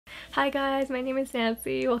Hi guys, my name is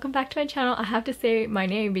Nancy. Welcome back to my channel. I have to say my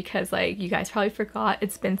name because like you guys probably forgot.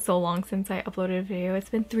 It's been so long since I uploaded a video. It's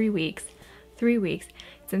been 3 weeks. 3 weeks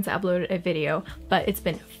since I uploaded a video, but it's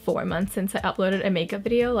been 4 months since I uploaded a makeup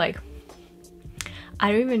video. Like, I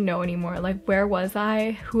don't even know anymore. Like, where was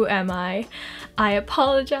I? Who am I? I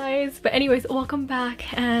apologize. But anyways, welcome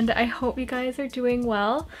back and I hope you guys are doing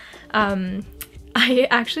well. I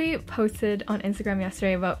actually posted on Instagram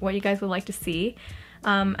yesterday about what you guys would like to see.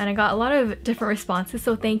 And I got a lot of different responses,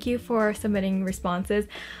 so thank you for submitting responses.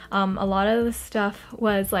 A lot of the stuff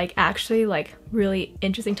was like actually like really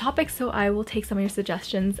interesting topics, so I will take some of your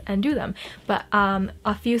suggestions and do them. But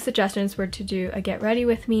a few suggestions were to do a get ready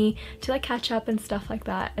with me, to like catch up and stuff like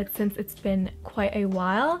that, since it's been quite a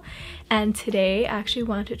while. And today I actually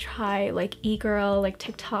wanted to try like e-girl, like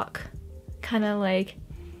TikTok, kind of like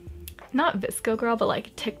not VSCO girl, but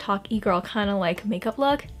like TikTok e-girl kind of like makeup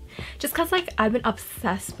look. Just cause like I've been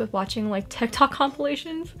obsessed with watching like TikTok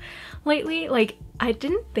compilations lately. Like, I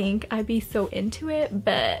didn't think I'd be so into it,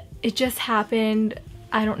 but it just happened.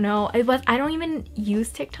 I don't know. I don't even use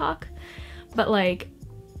TikTok, but like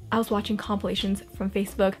I was watching compilations from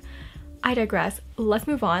Facebook. I digress. Let's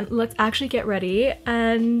move on. Let's actually get ready.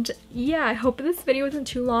 And yeah, I hope this video isn't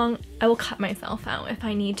too long. I will cut myself out if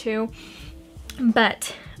I need to.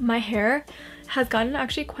 But my hair has gotten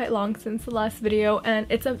actually quite long since the last video and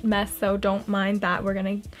it's a mess, so don't mind that. We're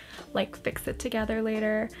gonna like fix it together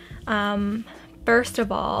later. First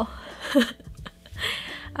of all,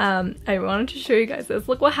 I wanted to show you guys this.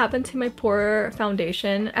 Look what happened to my poor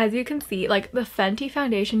foundation. As you can see, like the Fenty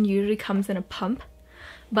foundation usually comes in a pump,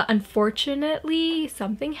 but unfortunately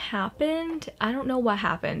something happened. I don't know what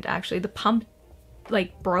happened actually. The pump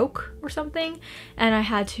like broke or something, and I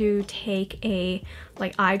had to take a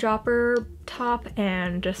like eyedropper top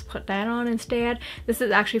and just put that on instead. This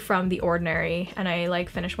is actually from The Ordinary and I like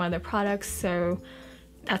finished one of their products, so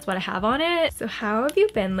that's what I have on it. So how have you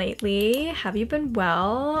been lately? Have you been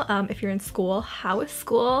well? If you're in school, how is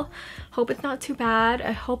school? Hope it's not too bad.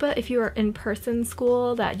 I hope that if you are in person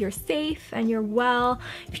school that you're safe and you're well.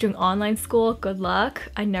 If you're doing online school, good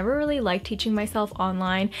luck. I never really liked teaching myself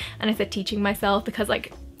online, and I said teaching myself because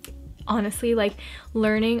like honestly, like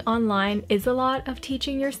learning online is a lot of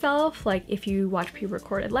teaching yourself, like if you watch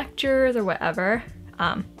pre-recorded lectures or whatever.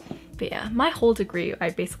 But yeah, my whole degree I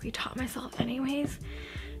basically taught myself anyways.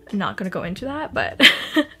 I'm not gonna go into that, but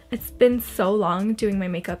it's been so long doing my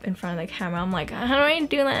makeup in front of the camera. I'm like, how do I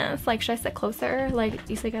do this? Like, should I sit closer? Like,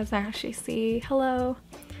 you guys can actually see. Hello.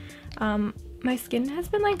 My skin has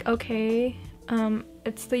been like okay.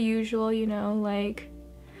 It's the usual, you know, like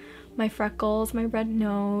my freckles, my red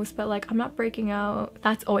nose, but like I'm not breaking out.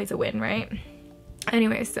 That's always a win, right?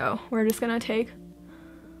 Anyway, so we're just gonna take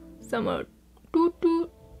some doot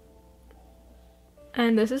doot.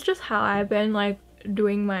 And this is just how I've been like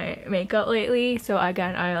doing my makeup lately. So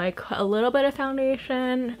again, I like a little bit of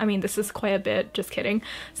foundation. I mean, this is quite a bit, just kidding.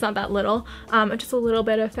 It's not that little. Just a little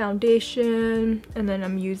bit of foundation, and then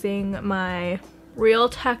I'm using my Real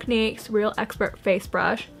Techniques Real Expert Face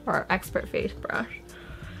Brush, or Expert Face Brush.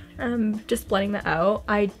 Just blending that out.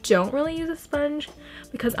 I don't really use a sponge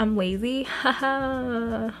because I'm lazy.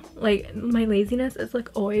 Haha. Like, my laziness is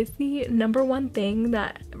like always the #1 thing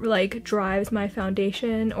that like drives my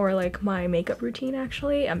foundation or like my makeup routine.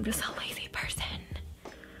 Actually, I'm just a lazy person.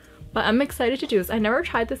 But I'm excited to do this. I never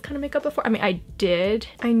tried this kind of makeup before. I mean, I did.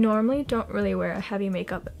 I normally don't really wear heavy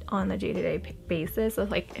makeup on a day-to-day basis. So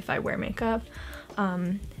like if I wear makeup,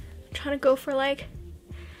 I'm trying to go for like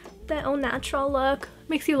that all natural look.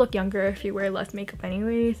 Makes you look younger if you wear less makeup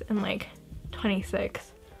anyways. And like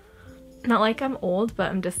 26. Not like I'm old,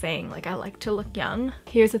 but I'm just saying like I like to look young.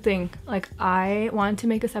 Here's the thing, like I want to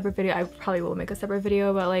make a separate video. I probably will make a separate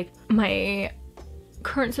video about like my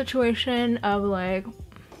current situation of like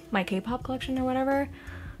my K-pop collection or whatever,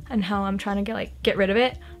 and how I'm trying to get rid of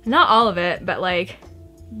it. Not all of it, but like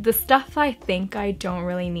the stuff I think I don't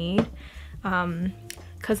really need.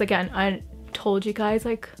 Because again, I told you guys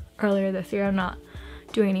like earlier this year I'm not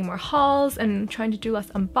doing any more hauls and trying to do less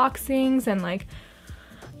unboxings, and like,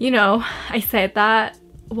 you know, I said that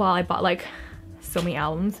while I bought like so many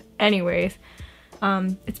albums. Anyways,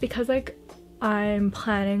 it's because like I'm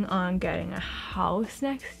planning on getting a house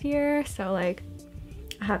next year, so like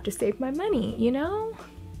I have to save my money, you know?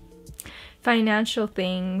 Financial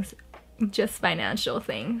things, just financial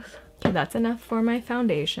things. Okay, that's enough for my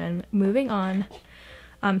foundation. Moving on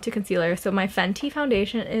to concealer. So my Fenty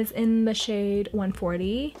foundation is in the shade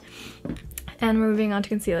 140. And we're moving on to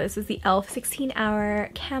concealer. This is the e.l.f. 16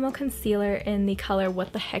 Hour Camo Concealer in the color,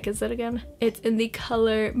 what the heck is it again? It's in the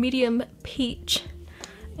color Medium Peach.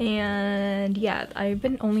 And yeah, I've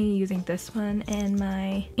been only using this one and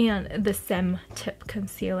the Sem Tip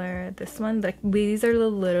concealer. This one, like these are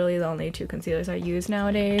literally the only two concealers I use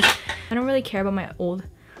nowadays. I don't really care about my old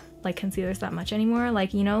like concealers that much anymore.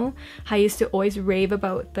 Like, you know how I used to always rave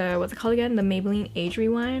about the, what's it called again, the Maybelline Age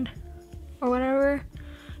Rewind or whatever.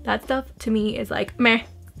 That stuff to me is like meh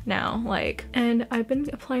now, like. And I've been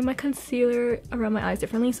applying my concealer around my eyes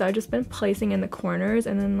differently, so I've just been placing in the corners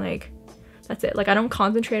and then like that's it. Like I don't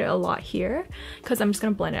concentrate a lot here because I'm just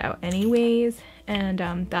gonna blend it out anyways.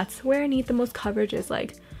 And that's where I need the most coverage, is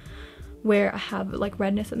like where I have like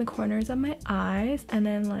redness in the corners of my eyes, and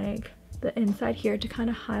then like the inside here to kind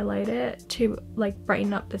of highlight it to like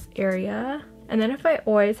brighten up this area. And then if I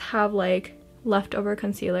always have like leftover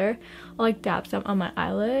concealer, I'll like dab some on my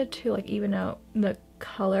eyelid to like even out the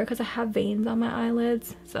color because I have veins on my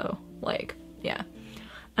eyelids, so like yeah.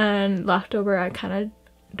 And leftover I kind of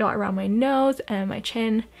dot around my nose and my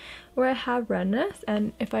chin where I have redness,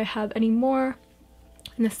 and if I have any more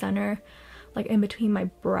in the center, like in between my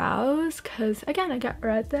brows, because again I get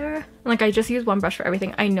red there. Like I just use one brush for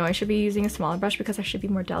everything. I know I should be using a smaller brush because I should be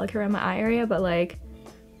more delicate around my eye area, but like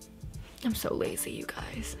I'm so lazy, you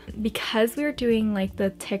guys. Because we were doing like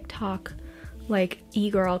the TikTok like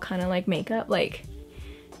e-girl kind of like makeup, like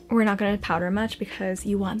we're not gonna powder much because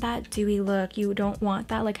you want that dewy look. You don't want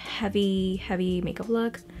that like heavy makeup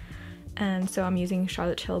look. And so I'm using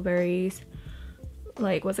Charlotte Tilbury's,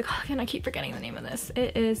 like, what's it called again? I keep forgetting the name of this.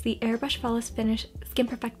 It is the Airbrush Flawless Finish Skin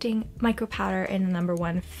Perfecting Micro Powder in the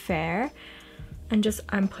 #1 Fair. And just,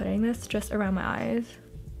 I'm putting this just around my eyes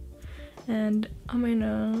and on my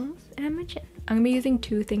nose and my chin. I'm gonna be using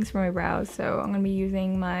two things for my brows. So I'm gonna be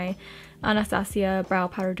using my Anastasia Brow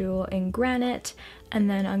Powder Duo in Granite, and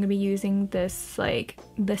then I'm gonna be using this like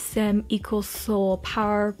the Sem Equal Soul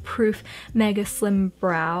Power Proof Mega Slim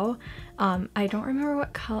Brow. I don't remember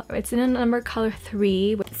what color, it's in a number color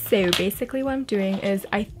 3. So basically what I'm doing is,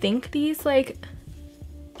 I think these like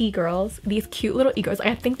e-girls, these cute little e-girls,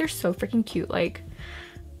 I think they're so freaking cute, like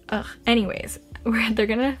ugh. Anyways, they're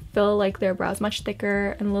gonna fill like their brows much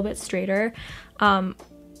thicker and a little bit straighter.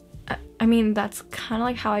 I mean, that's kind of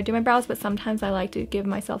like how I do my brows, but sometimes I like to give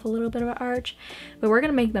myself a little bit of an arch. But we're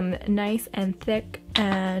gonna make them nice and thick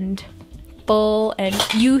and full and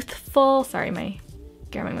youthful. Sorry, my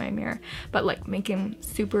grabbing my mirror, but like make them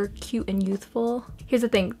super cute and youthful. Here's the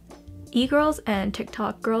thing, e-girls and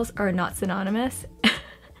TikTok girls are not synonymous.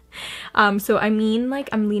 So I mean, like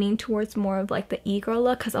I'm leaning towards more of like the e-girl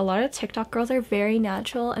look, because a lot of TikTok girls are very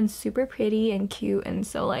natural and super pretty and cute, and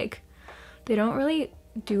so like they don't really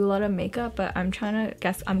do a lot of makeup, but I'm trying to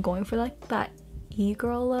guess, I'm going for like that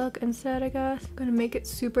e-girl look instead, I guess. I'm gonna make it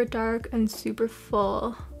super dark and super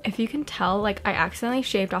full. If you can tell, like I accidentally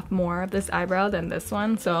shaved off more of this eyebrow than this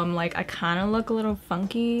one, so I'm like, I kind of look a little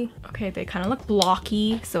funky. Okay, they kind of look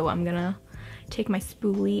blocky, so I'm gonna take my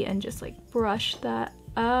spoolie and just like brush that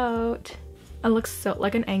out. I look so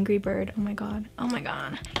like an angry bird. Oh my god, oh my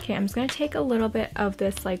god. Okay, I'm just gonna take a little bit of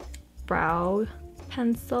this like brow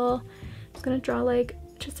pencil. I'm just gonna draw like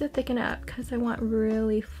just to thicken it up, because I want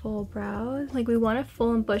really full brows. Like we want it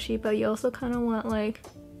full and bushy, but you also kind of want like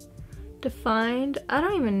defined. I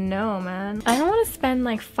don't even know, man. I don't want to spend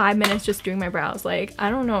like 5 minutes just doing my brows. Like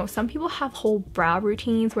I don't know, some people have whole brow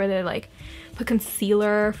routines where they like put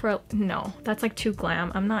concealer for, no, that's like too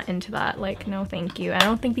glam. I'm not into that. Like no thank you. I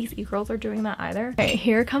don't think these e-girls are doing that either. Okay,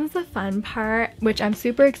 here comes the fun part, which I'm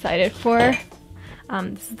super excited for.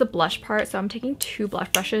 This is the blush part, so I'm taking 2 blush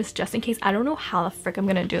brushes just in case. I don't know how the frick I'm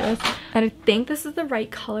gonna do this. And I think this is the right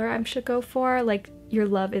color I should go for, like Your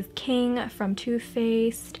Love is King from Too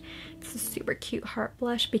Faced. It's a super cute heart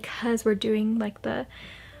blush because we're doing like the,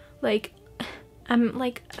 like, I'm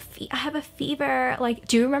like, I have a fever. Like,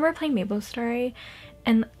 do you remember playing Maple Story?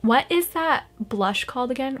 And what is that blush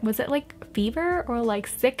called again? Was it like fever or like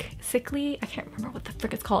sickly? I can't remember what the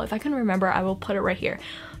frick it's called. If I can remember, I will put it right here.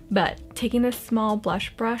 But taking this small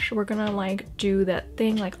blush brush, we're gonna like do that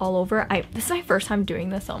thing like all over. This is my first time doing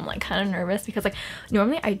this, so I'm like kind of nervous because like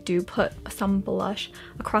normally I do put some blush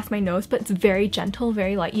across my nose, but it's very gentle,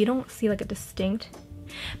 very light. You don't see like a distinct.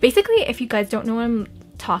 Basically, if you guys don't know what I'm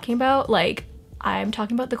talking about, like I'm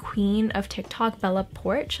talking about the queen of TikTok, Bella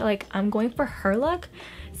Poarch. Like I'm going for her look.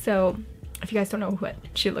 So if you guys don't know what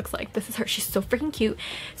she looks like, this is her. She's so freaking cute.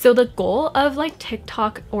 So the goal of like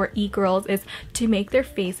TikTok or e-girls is to make their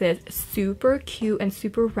faces super cute and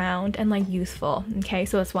super round and like youthful. Okay,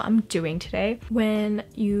 so that's what I'm doing today. When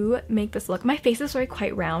you make this look, my face is already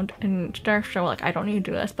quite round and to show like I don't need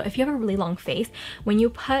to do this, but if you have a really long face, when you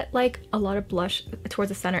put like a lot of blush towards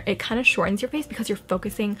the center, it kind of shortens your face because you're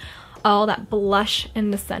focusing all that blush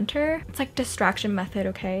in the center. It's like distraction method,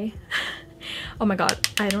 okay? Oh my god,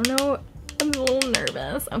 I don't know. I'm a little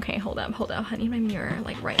nervous. Okay, hold up. I need my mirror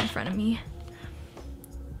like right in front of me.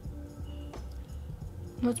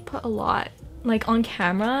 Let's put a lot. Like on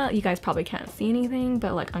camera, you guys probably can't see anything,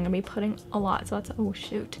 but like I'm gonna be putting a lot. So that's, oh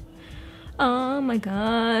shoot. Oh my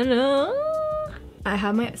god. I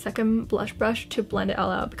have my second blush brush to blend it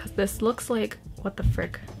all out because this looks like, what the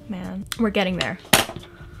frick, man. We're getting there.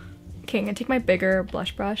 Okay, I'm gonna take my bigger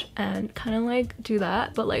blush brush and kind of like do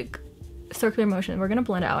that, but like circular motion. We're gonna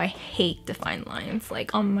blend it out. I hate defined lines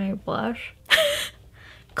like on my blush.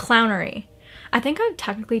 Clownery. I think I've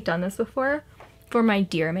technically done this before for my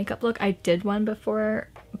deer makeup look. I did one before,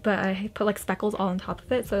 but I put like speckles all on top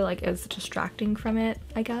of it, so like it's distracting from it,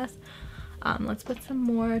 I guess. Let's put some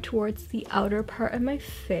more towards the outer part of my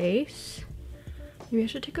face. Maybe I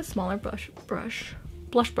should take a smaller blush brush.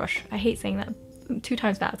 I hate saying that 2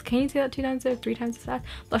 times fast. Can you say that 2 times or 3 times as fast?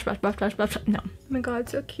 Blush. No. Oh my god,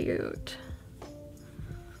 so cute.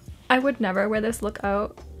 I would never wear this look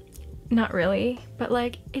out. Not really, but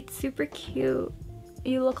like it's super cute.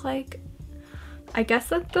 You look like, I guess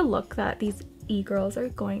that the look that these e-girls are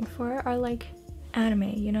going for are like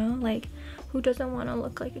anime, you know? Like, who doesn't want to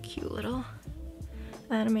look like a cute little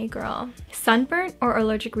anime girl? Sunburn or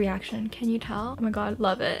allergic reaction, can you tell? Oh my god,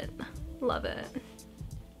 love it. Love it.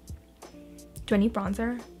 Do I need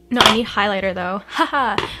bronzer? No, I need highlighter though.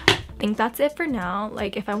 Haha. I think that's it for now.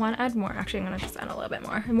 Like if I want to add more, actually I'm gonna just add a little bit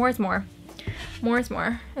more. More is more. More is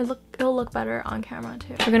more. It'll look better on camera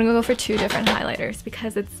too. We're gonna go for 2 different highlighters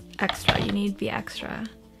because it's extra. You need the extra.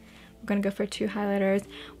 We're gonna go for 2 highlighters.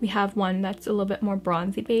 We have one that's a little bit more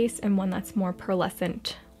bronzy based and one that's more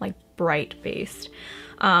pearlescent, like bright based.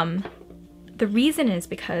 The reason is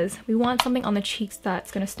because we want something on the cheeks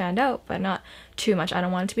that's gonna stand out, but not too much. I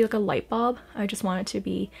don't want it to be like a light bulb. I just want it to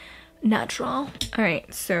be natural. All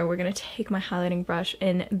right, so we're gonna take my highlighting brush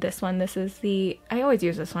in this one. This is the, I always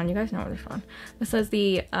use this one, you guys know this one. This is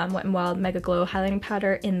the Wet n Wild Mega Glow highlighting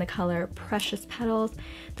powder in the color Precious Petals.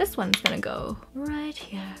 This one's gonna go right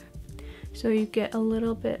here, so you get a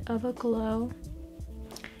little bit of a glow.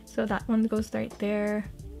 So that one goes right there,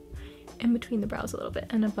 in between the brows a little bit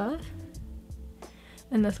and above.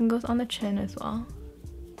 And this one goes on the chin as well,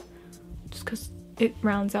 just because it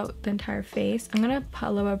rounds out the entire face. I'm gonna put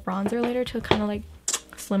a little bit of bronzer later to kind of like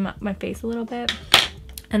slim up my face a little bit.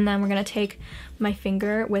 And then we're gonna take my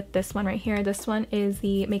finger with this one right here. This one is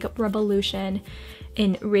the Makeup Revolution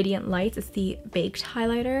in Radiant Lights. It's the baked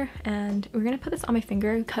highlighter, and we're gonna put this on my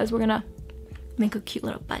finger because we're gonna make a cute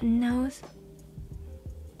little button nose.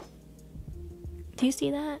 Do you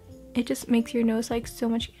see that? It just makes your nose like so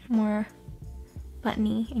much more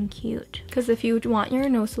buttony and cute. Because if you want your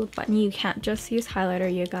nose to look buttony, you can't just use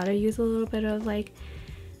highlighter. You gotta use a little bit of like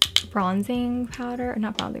bronzing powder,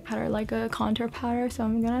 not bronzing powder, like a contour powder. So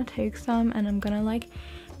I'm gonna take some and I'm gonna like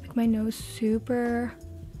make my nose super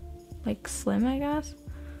like slim, I guess.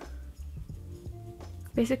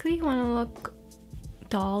 Basically you want to look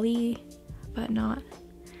dolly but not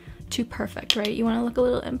too perfect, right? You want to look a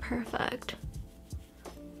little imperfect.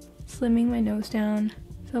 Slimming my nose down,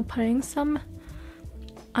 so putting some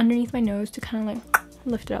underneath my nose to kind of like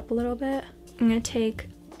lift it up a little bit. I'm gonna take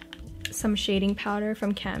some shading powder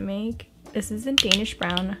from Canon. This is in Danish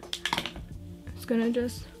Brown. I'm just gonna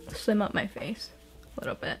just slim up my face a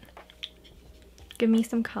little bit. Give me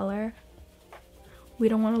some color. We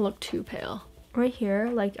don't want to look too pale. Right here,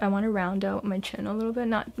 like I want to round out my chin a little bit,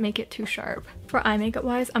 not make it too sharp. For eye makeup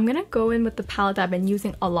wise, I'm gonna go in with the palette that I've been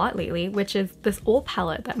using a lot lately, which is this old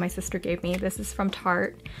palette that my sister gave me. This is from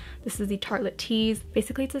Tarte. This is the Tartelette Tease.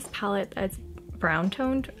 Basically it's this palette that's brown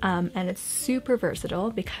toned, and it's super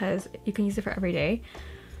versatile because you can use it for every day.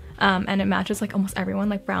 And it matches like almost everyone.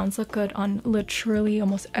 Like browns look good on literally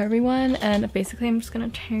almost everyone. And basically I'm just gonna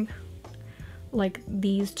take like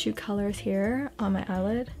these 2 colors here on my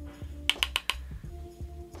eyelid.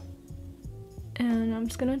 And I'm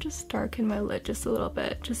just gonna just darken my lid just a little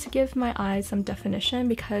bit, just to give my eyes some definition,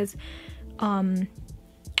 because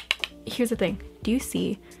here's the thing. Do you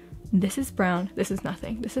see? This is brown, this is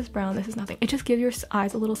nothing. This is brown, this is nothing. It just gives your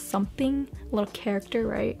eyes a little something, a little character,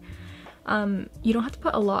 right? You don't have to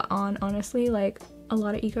put a lot on, honestly. Like a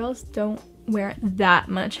lot of e-girls don't wear that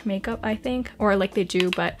much makeup, I think, or like they do,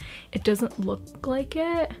 but it doesn't look like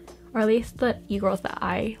it, or at least the e-girls that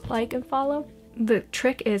I like and follow. The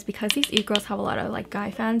trick is because these e-girls have a lot of like guy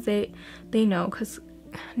fans, they know, because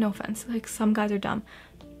no offense, like some guys are dumb,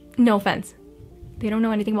 no offense, they don't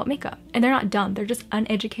know anything about makeup, and they're not dumb, they're just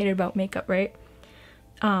uneducated about makeup, right?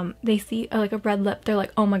 They see like a red lip, they're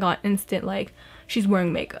like, oh my god, instant like she's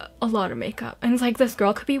wearing makeup, a lot of makeup. And it's like, this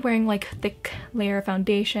girl could be wearing like thick layer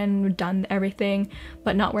foundation, done everything,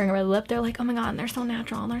 but not wearing a red lip. They're like, oh my god, they're so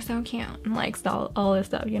natural and they're so cute, and like all this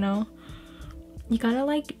stuff, you know? You gotta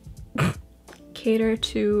like cater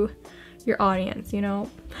to your audience, you know?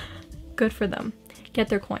 Good for them. Get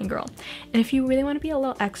their coin, girl. And if you really want to be a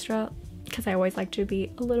little extra, because I always like to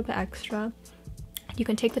be a little bit extra, you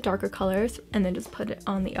can take the darker colors and then just put it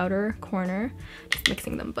on the outer corner, just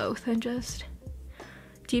mixing them both and just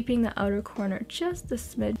deepening the outer corner just a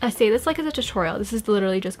smidge. I say this like as a tutorial. This is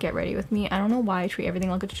literally just get ready with me. I don't know why I treat everything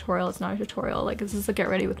like a tutorial. It's not a tutorial. Like, this is a get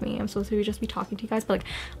ready with me. I'm supposed to just be talking to you guys, but like,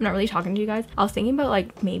 I'm not really talking to you guys. I was thinking about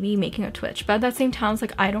like maybe making a Twitch, but at that same time, it's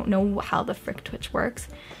like, I don't know how the frick Twitch works.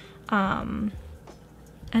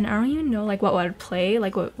 And I don't even know like what would play,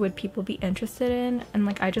 like what would people be interested in, and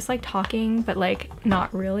like I just like talking, but like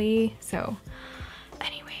not really. So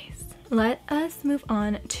anyways, let us move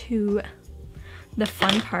on to the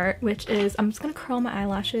fun part, which is I'm just gonna curl my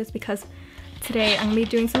eyelashes because today I'm gonna be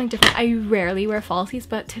doing something different. I rarely wear falsies,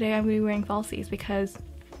 but today I'm gonna be wearing falsies because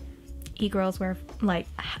e-girls wear, like,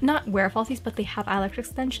 not wear falsies, but they have eyelash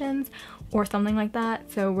extensions or something like that.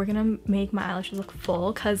 So we're gonna make my eyelashes look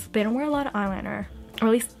full because they don't wear a lot of eyeliner. Or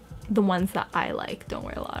at least the ones that I like don't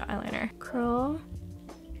wear a lot of eyeliner. Curl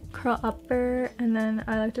upper, and then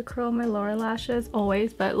I like to curl my lower lashes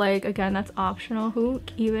always, but like again, that's optional. Who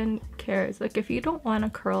even cares? Like, if you don't want to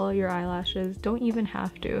curl your eyelashes, don't even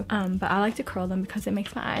have to. But I like to curl them because it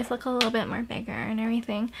makes my eyes look a little bit more bigger and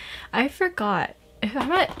everything. I forgot, if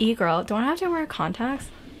I'm an e-girl, don't I have to wear contacts?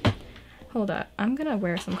 Hold up, I'm gonna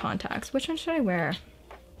wear some contacts. Which one should I wear?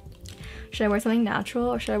 Should I wear something natural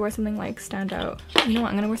or should I wear something like stand out? You know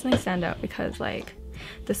what, I'm gonna wear something stand out because like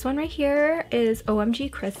this one right here is OMG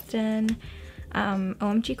Kristen.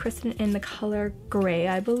 OMG Kristen in the color gray,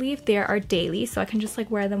 I believe. They are daily, so I can just like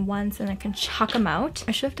wear them once and I can chuck them out.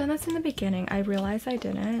 I should have done this in the beginning. I realized I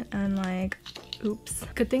didn't, and like, oops.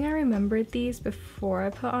 Good thing I remembered these before I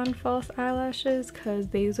put on false eyelashes, because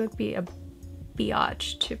these would be a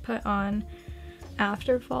biatch to put on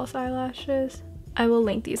after false eyelashes. I will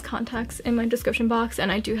link these contacts in my description box,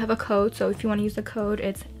 and I do have a code, so if you want to use the code,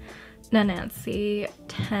 it's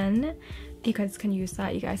nanancy10. You guys can use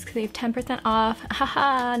that. You guys can save 10% off.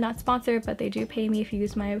 Haha, not sponsored, but they do pay me if you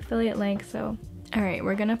use my affiliate link. So all right,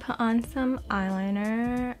 we're gonna put on some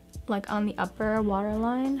eyeliner like on the upper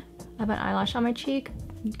waterline. I have an eyelash on my cheek.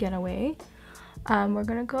 Get away. We're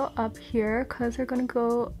gonna go up here because we're gonna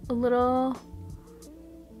go a little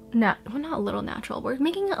well, not a little natural. We're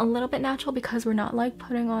making it a little bit natural because we're not like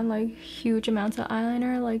putting on like huge amounts of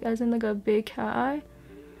eyeliner, like as in like a big cat eye.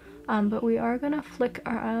 But we are gonna flick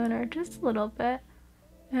our eyeliner just a little bit,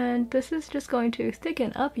 and this is just going to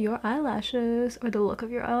thicken up your eyelashes, or the look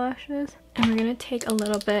of your eyelashes. And we're gonna take a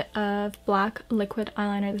little bit of black liquid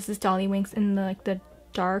eyeliner. This is Dolly Winks in the like the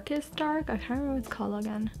darkest dark. I can't remember what it's called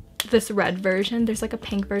again. This red version. There's like a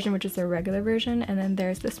pink version, which is the regular version, and then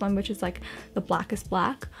there's this one, which is like the blackest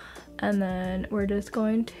black. And then we're just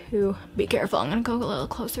going to be careful. I'm gonna go a little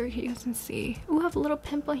closer so you guys can see. Ooh, I have a little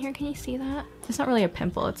pimple here. Can you see that? It's not really a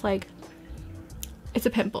pimple. It's like, it's a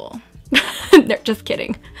pimple. They're just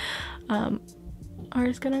kidding. I'm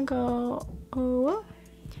just gonna go, oh,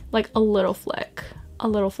 like a little flick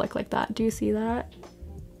like that. Do you see that?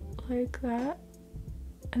 Like that.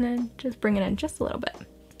 And then just bring it in just a little bit.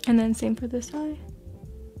 And then same for this eye.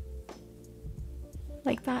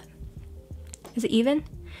 Like that. Is it even?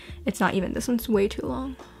 It's not even. This one's way too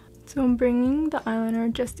long. So I'm bringing the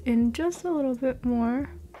eyeliner just in just a little bit more.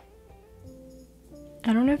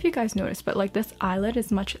 I don't know if you guys noticed, but like this eyelid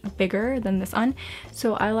is much bigger than this one.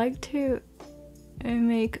 So I like to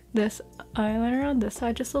make this eyeliner on this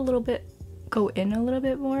side just a little bit, go in a little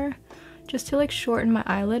bit more, just to like shorten my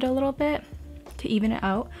eyelid a little bit to even it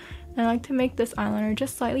out. I like to make this eyeliner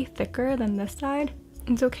just slightly thicker than this side.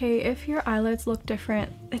 It's okay if your eyelids look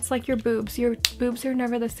different. It's like your boobs. Your boobs are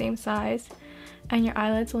never the same size, and your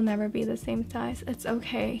eyelids will never be the same size. It's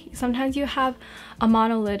okay. Sometimes you have a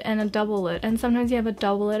monolid and a double lid, and sometimes you have a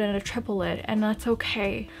double lid and a triple lid, and that's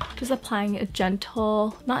okay. Just applying a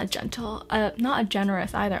gentle, not a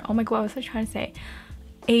generous either. Oh my god, what was I trying to say?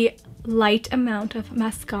 A light amount of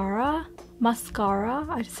mascara.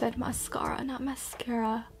 I just said mascara, not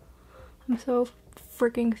mascara. I'm so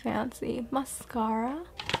freaking fancy. Mascara.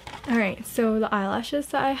 Alright, so the eyelashes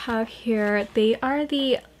that I have here, they are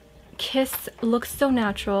the Kiss Looks So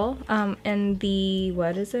Natural, and the,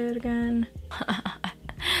 what is it again?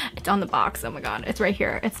 It's on the box. Oh my god, it's right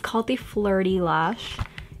here. It's called the Flirty Lash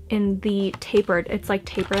in the tapered. It's like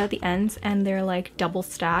tapered at the ends, and they're like double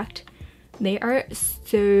stacked They are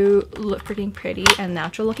so freaking pretty and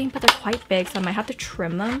natural looking, but they're quite big, so I might have to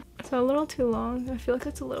trim them. So a little too long. I feel like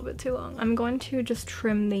it's a little bit too long. I'm going to just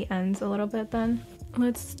trim the ends a little bit then.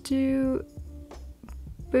 Let's do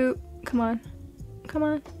boop. Come on. Come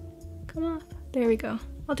on. Come on. There we go.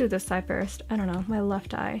 I'll do this side first. I don't know, my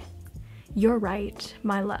left eye. You're right,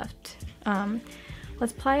 my left.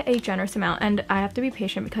 Let's apply a generous amount, and I have to be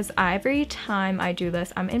patient because every time I do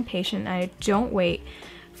this, I'm impatient. I don't wait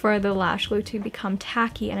for the lash glue to become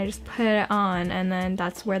tacky and I just put it on, and then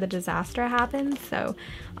that's where the disaster happens. So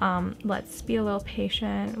let's be a little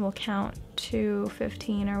patient. We'll count to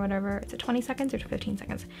 15 or whatever. Is it 20 seconds or 15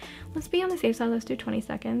 seconds? Let's be on the safe side. Let's do 20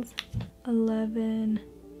 seconds. 11,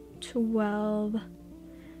 12,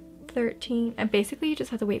 13. And basically you just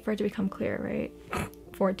have to wait for it to become clear, right?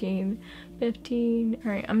 14, 15.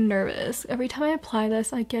 All right, I'm nervous. Every time I apply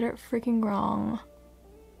this, I get it freaking wrong.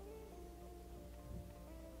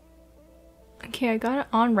 Okay, I got it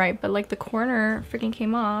on right, but like the corner freaking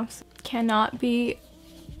came off. Cannot be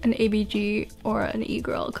an ABG or an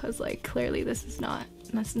E-girl because like clearly this is not,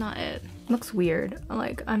 that's not it. Looks weird.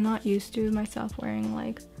 Like I'm not used to myself wearing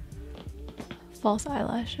like false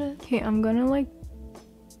eyelashes. Okay, I'm gonna like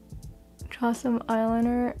draw some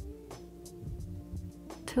eyeliner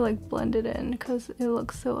to like blend it in because it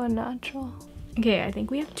looks so unnatural. Okay, I think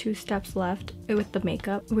we have 2 steps left with the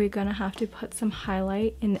makeup. We're gonna have to put some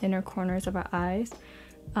highlight in the inner corners of our eyes.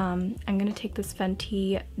 I'm gonna take this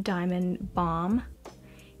Fenty Diamond Balm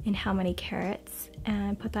in How Many Carats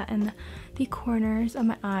and put that in the corners of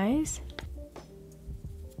my eyes.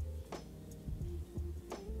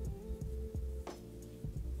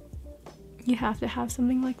 You have to have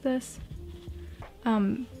something like this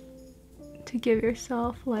to give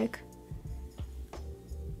yourself like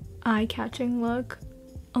eye-catching look,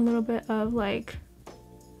 a little bit of like,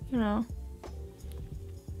 you know,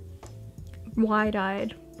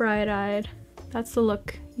 wide-eyed, bright-eyed. That's the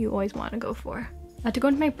look you always want to go for. I had to go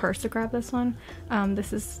into my purse to grab this one.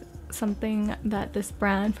 This is something that this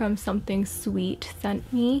brand from Something Sweet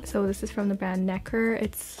sent me. So this is from the brand Necker.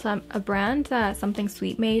 It's a brand that Something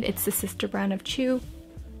Sweet made. It's the sister brand of Chew.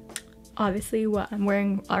 Obviously what I'm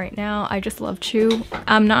wearing right now, I just love Chew.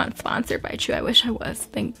 I'm not sponsored by Chew. I wish I was.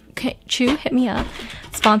 Okay, Chew, hit me up.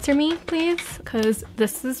 Sponsor me, please, because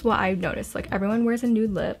this is what I've noticed. Like everyone wears a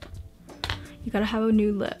nude lip. You gotta have a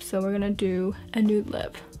nude lip, so we're gonna do a nude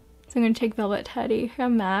lip. So I'm gonna take Velvet Teddy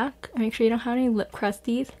from MAC. Make sure you don't have any lip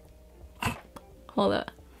crusties. Hold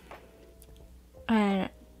up. And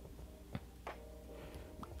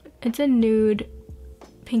it's a nude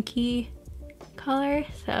pinky color,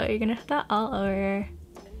 so you're gonna have that all over.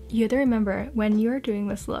 You have to remember, when you're doing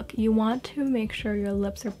this look, you want to make sure your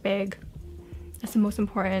lips are big. That's the most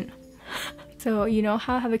important. So you know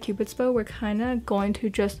how I have a cupid's bow? We're kind of going to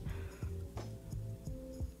just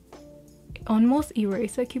almost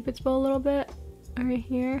erase a cupid's bow a little bit right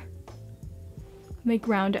here. Make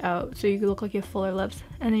round it out so you look like you have fuller lips,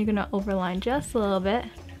 and then you're gonna overline just a little bit.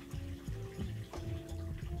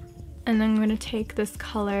 And then I'm gonna take this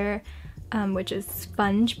color which is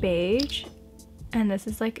Sponge Beige, and this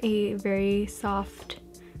is like a very soft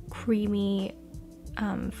creamy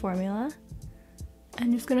formula.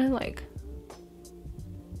 I'm just gonna like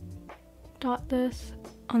dot this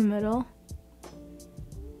on the middle.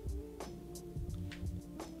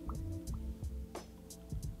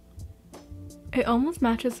 It almost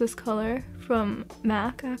matches this color from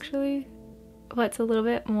MAC actually, but it's a little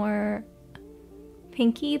bit more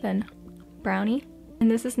pinky than brownie. And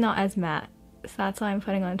this is not as matte, so that's why I'm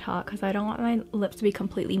putting on top, because I don't want my lips to be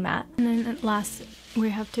completely matte. And then last, we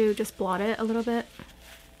have to just blot it a little bit.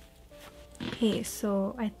 Okay,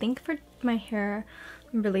 so I think for my hair,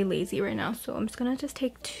 I'm really lazy right now, so I'm just gonna just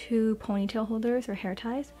take 2 ponytail holders or hair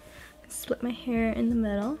ties, split my hair in the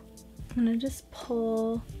middle. I'm gonna just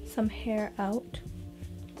pull some hair out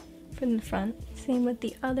from the front. Same with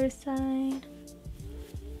the other side.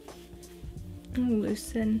 And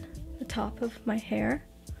loosen the top of my hair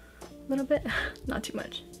a little bit, not too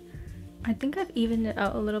much. I think I've evened it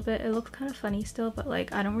out a little bit. It looks kind of funny still, but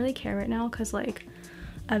like I don't really care right now because like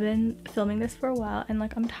I've been filming this for a while and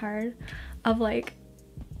like I'm tired of like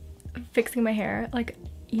fixing my hair. Like,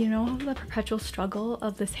 you know, the perpetual struggle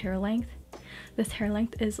of this hair length. This hair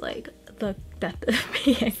length is like the death of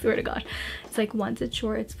me, I swear to God. It's like once it's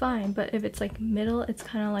short, it's fine, but if it's like middle, it's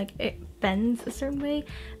kind of like it bends a certain way,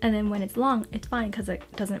 and then when it's long, it's fine because it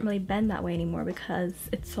doesn't really bend that way anymore because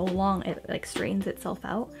it's so long, it like straightens itself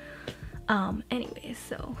out. Anyways,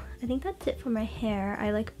 so I think that's it for my hair.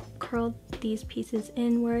 I like curled these pieces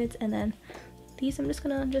inwards and then these I'm just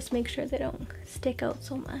gonna make sure they don't stick out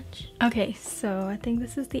so much. Okay, so I think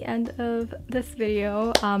this is the end of this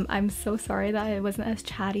video. I'm so sorry that it wasn't as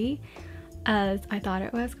chatty as I thought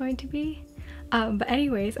it was going to be. But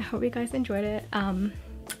anyways, I hope you guys enjoyed it.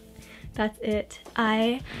 That's it.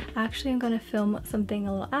 I actually am gonna film something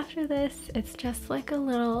a little after this. It's just like a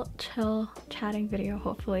little chill chatting video,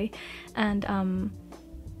 hopefully. And I'm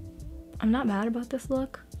not mad about this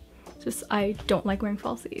look. Just I don't like wearing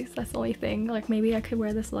falsies. That's the only thing. Like maybe I could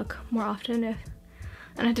wear this look more often if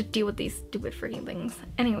I don't have to deal with these stupid freaking things.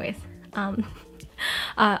 Anyways,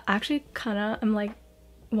 actually kinda I'm like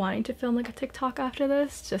wanting to film like a TikTok after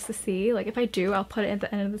this just to see. Like if I do, I'll put it at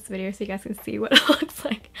the end of this video so you guys can see what it looks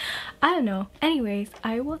like. I don't know. Anyways,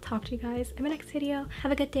 I will talk to you guys in my next video.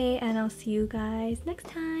 Have a good day and I'll see you guys next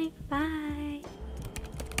time. Bye.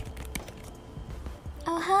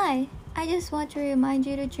 Oh hi, I just want to remind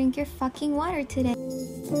you to drink your fucking water today.